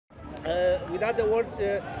with other words,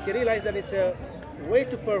 he realized that it's a way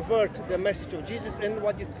to pervert the message of Jesus and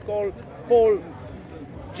what you call Paul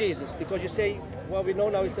Jesus, because you say, well, we know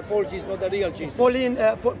now it's a Paul Jesus, not the real Jesus.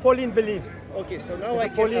 Pauline beliefs. Okay, so now I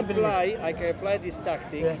can apply this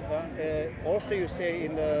tactic. Yeah. Also, you say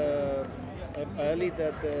in early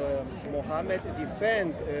that Muhammad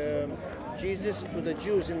defend Jesus to the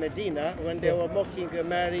Jews in Medina when they were mocking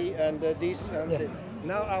Mary and this and that.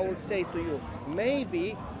 Now I will say to you,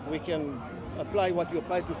 maybe we can apply what you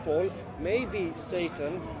applied to Paul. Maybe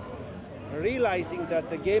Satan, realizing that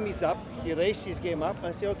the game is up, he raised his game up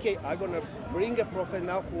and say, okay, I'm going to bring a prophet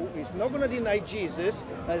now who is not going to deny Jesus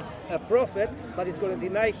as a prophet, but is going to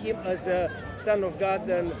deny him as a son of God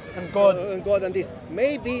and God and this.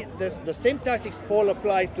 Maybe the same tactics Paul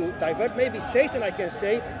applied to divert. Maybe Satan, I can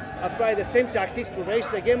say, apply the same tactics to raise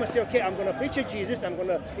the game and say, okay, I'm going to preach a Jesus, I'm going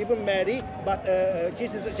to even marry, but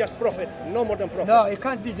Jesus is just prophet, no more than prophet. No, it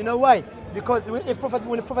can't be. You know why? Because when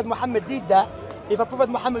Prophet Muhammad did that, if a Prophet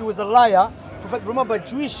Muhammad was a liar, remember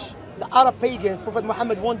Jewish, the Arab pagans, Prophet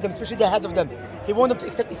Muhammad warned them, especially the heads of them. He warned them to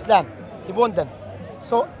accept Islam. He warned them.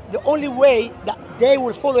 So the only way that they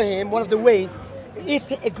will follow him, one of the ways, if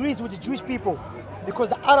he agrees with the Jewish people, because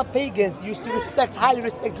the Arab pagans used to highly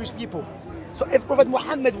respect Jewish people. So if Prophet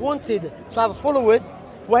Muhammad wanted to have followers,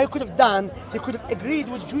 what he could have done, he could have agreed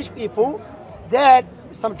with Jewish people that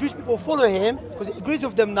some Jewish people follow him because he agrees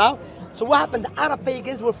with them now. So what happened? The Arab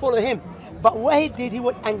pagans will follow him. But what he did, he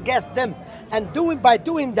would ungas them. And by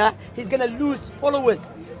doing that, he's going to lose followers,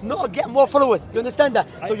 not get more followers. You understand that?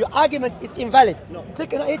 So your argument is invalid. No.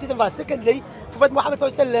 It is invalid. Secondly, Prophet Muhammad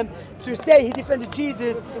to say he defended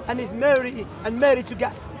Jesus and his Mary to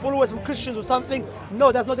get followers from Christians or something,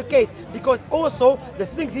 no, that's not the case. Because also the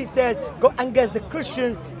things he said go against the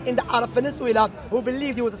Christians in the Arab Peninsula who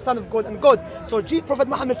believed he was the son of God and God. So Prophet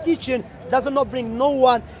Muhammad's teaching does not bring no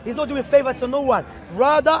one, he's not doing favor to no one.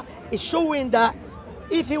 Rather, it's showing that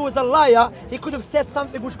if he was a liar, he could have said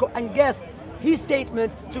something which go against his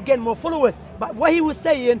statement to gain more followers. But what he was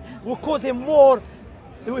saying will cause him more,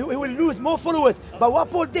 he will lose more followers. But what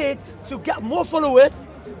Paul did to get more followers,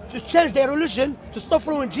 to change their religion, to stop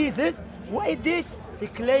following Jesus, what he did, he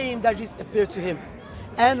claimed that Jesus appeared to him.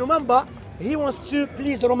 And remember, he wants to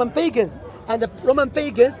please the Roman pagans. And the Roman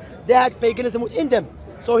pagans, they had paganism within them.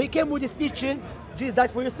 So he came with this teaching, Jesus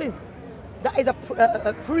died for your sins. That is a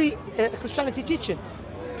pre-Christianity teaching.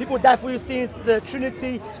 People die for your sins, the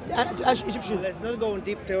Trinity, the Egyptians. Let's not go in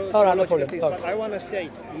deep theological things, but I want to say,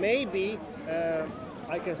 maybe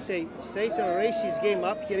I can say Satan raised his game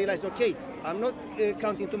up. He realized, okay, I'm not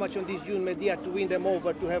counting too much on these Jews media to win them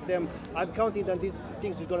over, to have them. I'm counting that these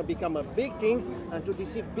things is going to become a big things and to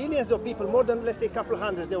deceive billions of people, more than, let's say, a couple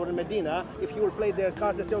hundreds they were in Medina. If he will play their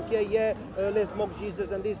cards and say, okay, yeah, let's mock Jesus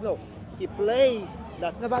and this. No, he played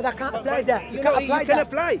that. No, but I can't apply that. You can't apply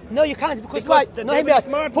that. No, you can't because why?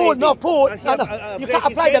 No, Paul, you can't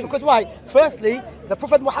apply that because why? Firstly, the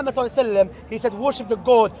Prophet Muhammad ﷺ, he said, worship the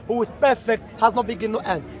God who is perfect, has no beginning, no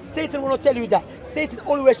end. Satan will not tell you that. Satan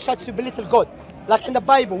always tries to belittle God. Like in the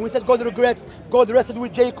Bible, we said God regrets, God rested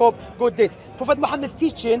with Jacob, God this. Prophet Muhammad's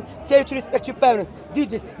teaching tell you to respect your parents, do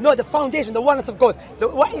this. No, the foundation, the oneness of God.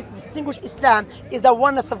 What is distinguished Islam is the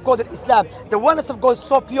oneness of God in Islam. The oneness of God is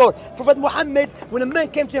so pure. Prophet Muhammad, when a man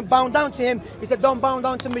came to him, bowed down to him, he said, don't bow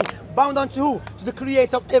down to me. Bow down to who? To the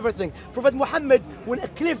creator of everything. Prophet Muhammad, when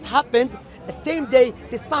eclipse happened, the same day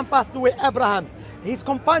his son passed away, Abraham. His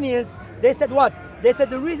companions, they said what? They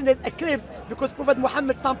said the reason there's eclipse because Prophet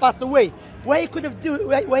Muhammad's son passed away. What he could have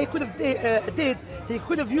did, he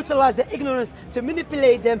could have utilized the ignorance to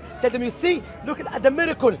manipulate them, tell them, you see, look at the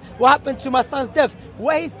miracle. What happened to my son's death?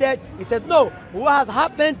 What he said, no, what has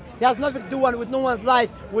happened, it has nothing to do with no one's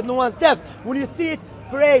life, with no one's death. When you see it,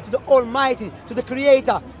 pray to the Almighty, to the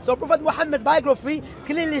Creator. So Prophet Muhammad's biography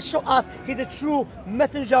clearly shows us he's a true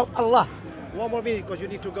messenger of Allah. One more minute because you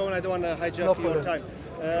need to go and I don't want to hijack your time.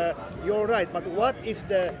 You're right, but what if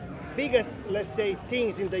the biggest, let's say,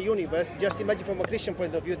 things in the universe, just imagine from a Christian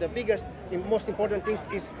point of view, the biggest and most important things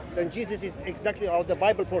is then Jesus is exactly how the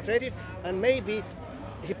Bible portrayed it, and maybe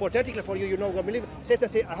hypothetically for you, you know what I believe, Satan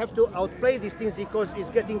say, I have to outplay these things because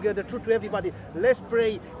it's getting the truth to everybody. Let's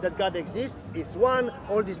pray that God exists, is one,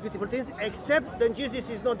 all these beautiful things, except that Jesus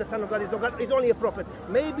is not the Son of God, is not God, is only a prophet.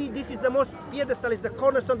 Maybe this is the most pedestal, is the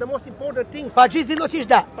cornerstone, the most important things. But Jesus did not teach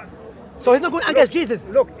that. So he's not going against Jesus.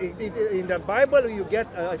 Look, in the Bible you get,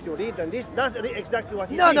 if you read, and this, that's exactly what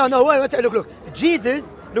he teaches. No, wait, look. Jesus,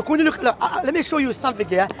 when you look, let me show you something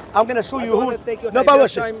here. I'm going to show you who's,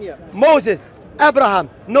 Moses,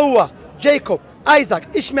 Abraham, Noah, Jacob, Isaac,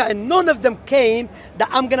 Ishmael, none of them came that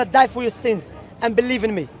I'm going to die for your sins and believe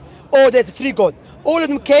in me. Or there's three God. All of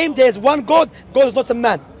them came. There's one God. God is not a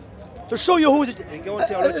man. To show you who is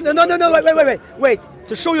no, wait.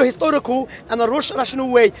 To show you historical and a rational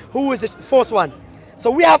way who is the fourth one.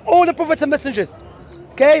 So we have all the prophets and messengers.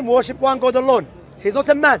 Okay, worship one God alone. He's not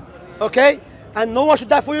a man. Okay, and no one should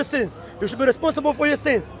die for your sins. You should be responsible for your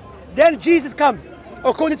sins. Then Jesus comes,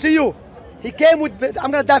 according to you. He came with,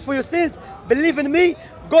 I'm gonna die for your sins. Believe in me.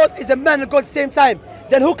 God is a man and God at the same time.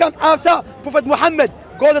 Then who comes after? Prophet Muhammad.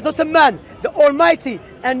 God is not a man, the Almighty,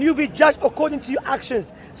 and you be judged according to your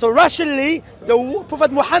actions. So rationally, the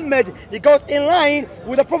Prophet Muhammad, he goes in line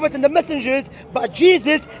with the prophets and the messengers, but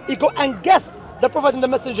Jesus, he go against the prophets and the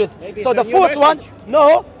messengers. Maybe so the fourth one,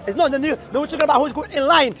 no, it's not the new. No, we're talking about who's going in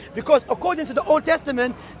line, because according to the Old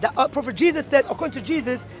Testament, the Prophet Jesus said, according to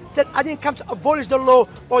Jesus, said, I didn't come to abolish the law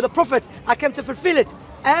or the prophets, I came to fulfill it.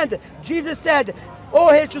 And Jesus said, O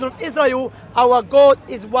hail children of Israel, our God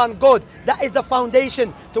is one God. That is the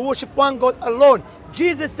foundation, to worship one God alone.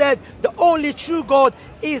 Jesus said the only true God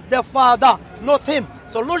is the Father, not him.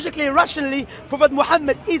 So logically, rationally, Prophet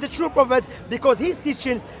Muhammad is the true prophet because his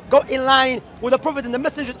teachings go in line with the prophets and the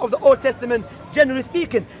messengers of the Old Testament, generally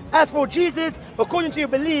speaking. As for Jesus, according to your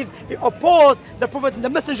belief, he opposed the prophets and the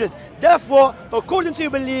messengers. Therefore, according to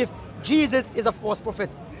your belief, Jesus is a false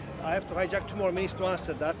prophet. I have to hijack 2 more minutes to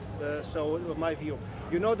answer that. So my view,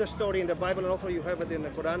 you know the story in the Bible, and also you have it in the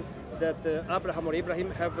Quran, that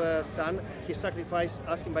Ibrahim have a son. He sacrificed,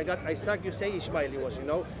 asking by God, Isaac, you say Ishmael he was, you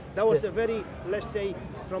know. That was a very, let's say,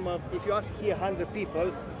 from if you ask here 100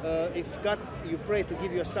 people, if God, you pray to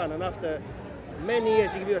give you a son, and after many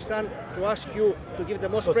years you give you a son, to ask you to give the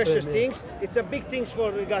most precious things, it's a big thing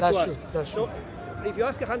for God to ask. That's true. If you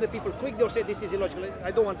ask 100 people quick, they'll say this is illogical.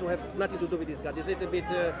 I don't want to have nothing to do with this God. Is it a bit?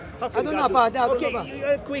 How can I don't know about that.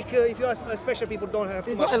 Okay, quick. If you ask special people, don't have.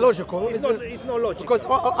 It's not illogical. It's not logical. Because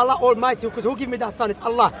Allah Almighty, because who give me that son is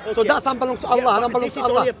Allah. Okay. So that son belongs to Allah, and I belongs to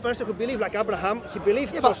Allah. This is only a person who believes like Abraham. He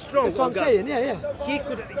believed so strong. That's what I'm saying.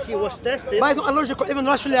 Yeah. He was tested. But it's not illogical. Even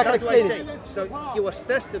rationally, I can explain it. So he was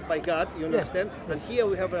tested by God. You understand? And here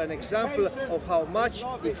we have an example of how much,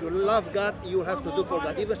 if you love God, you have to do for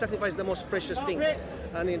God. Even sacrifice the most precious things.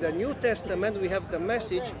 And in the New Testament, we have the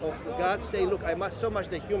message of God saying, look, I must so much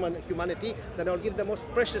the humanity that I'll give the most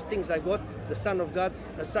precious things I got, the Son of God,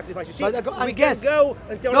 a sacrifice. You see, we can go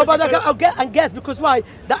and tell. No, but I'll get and guess, because why?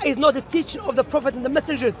 That is not the teaching of the prophet and the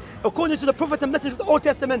messengers. According to the prophet and messengers of the Old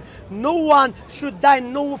Testament, no one should die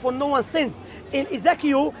for no one's sins. In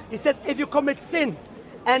Ezekiel, it says, if you commit sin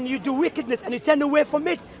and you do wickedness and you turn away from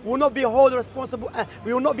it, we will not be held responsible.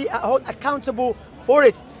 We will not be held accountable for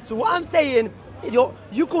it. So what I'm saying,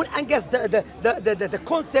 you go and guess the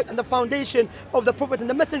concept and the foundation of the prophet and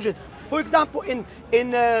the messengers. For example, in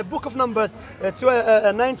Book of Numbers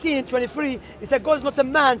 19:23, it said God is not a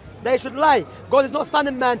man that he should lie. God is not son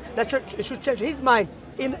of man that he should change his mind.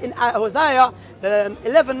 In Hosea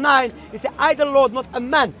 11:9, he said, I the Lord, not a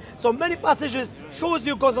man. So many passages shows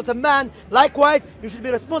you God is not a man. Likewise, you should be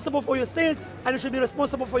responsible for your sins and you should be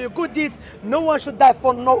responsible for your good deeds. No one should die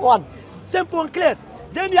for no one. Simple and clear.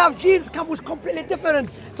 Then you have Jesus come with completely different.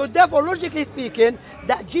 So therefore, logically speaking,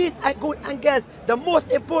 that Jesus go and guess the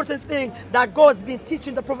most important thing that God's been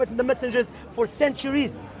teaching the prophets and the messengers for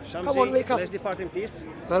centuries. Shamsi, come on, wake up. Let's depart in peace.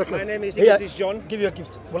 Okay. My name is English John. Give you a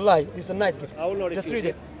gift. Wallahi, this is a nice gift. I will not Just refuse read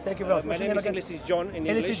it. Thank you very much. My name is English John in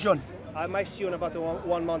English. English John. I might see you in about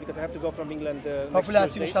 1 month because I have to go from England hopefully next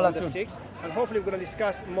I'll see you, Tuesday, inshallah, on the soon. 6th. And hopefully we're going to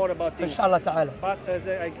discuss more about things. Inshallah ta'ala. But as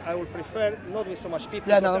I would prefer not with so much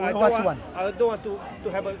people. Yeah, no, I don't want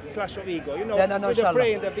to have a clash of ego. You know, we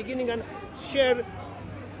pray in the beginning and share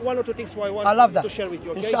 1 or 2 things I want to share with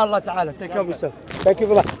you. Okay? Inshallah ta'ala. Take care of yourself. Thank you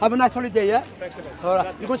very much. Have a nice holiday, yeah? Thanks a lot. All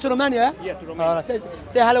right. You going to Romania? Yeah, to Romania. All right.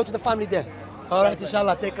 Say hello to the family there. All right,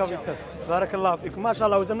 inshallah. Take care of yourself. Barakallah.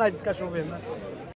 MashaAllah, it was a nice discussion with him.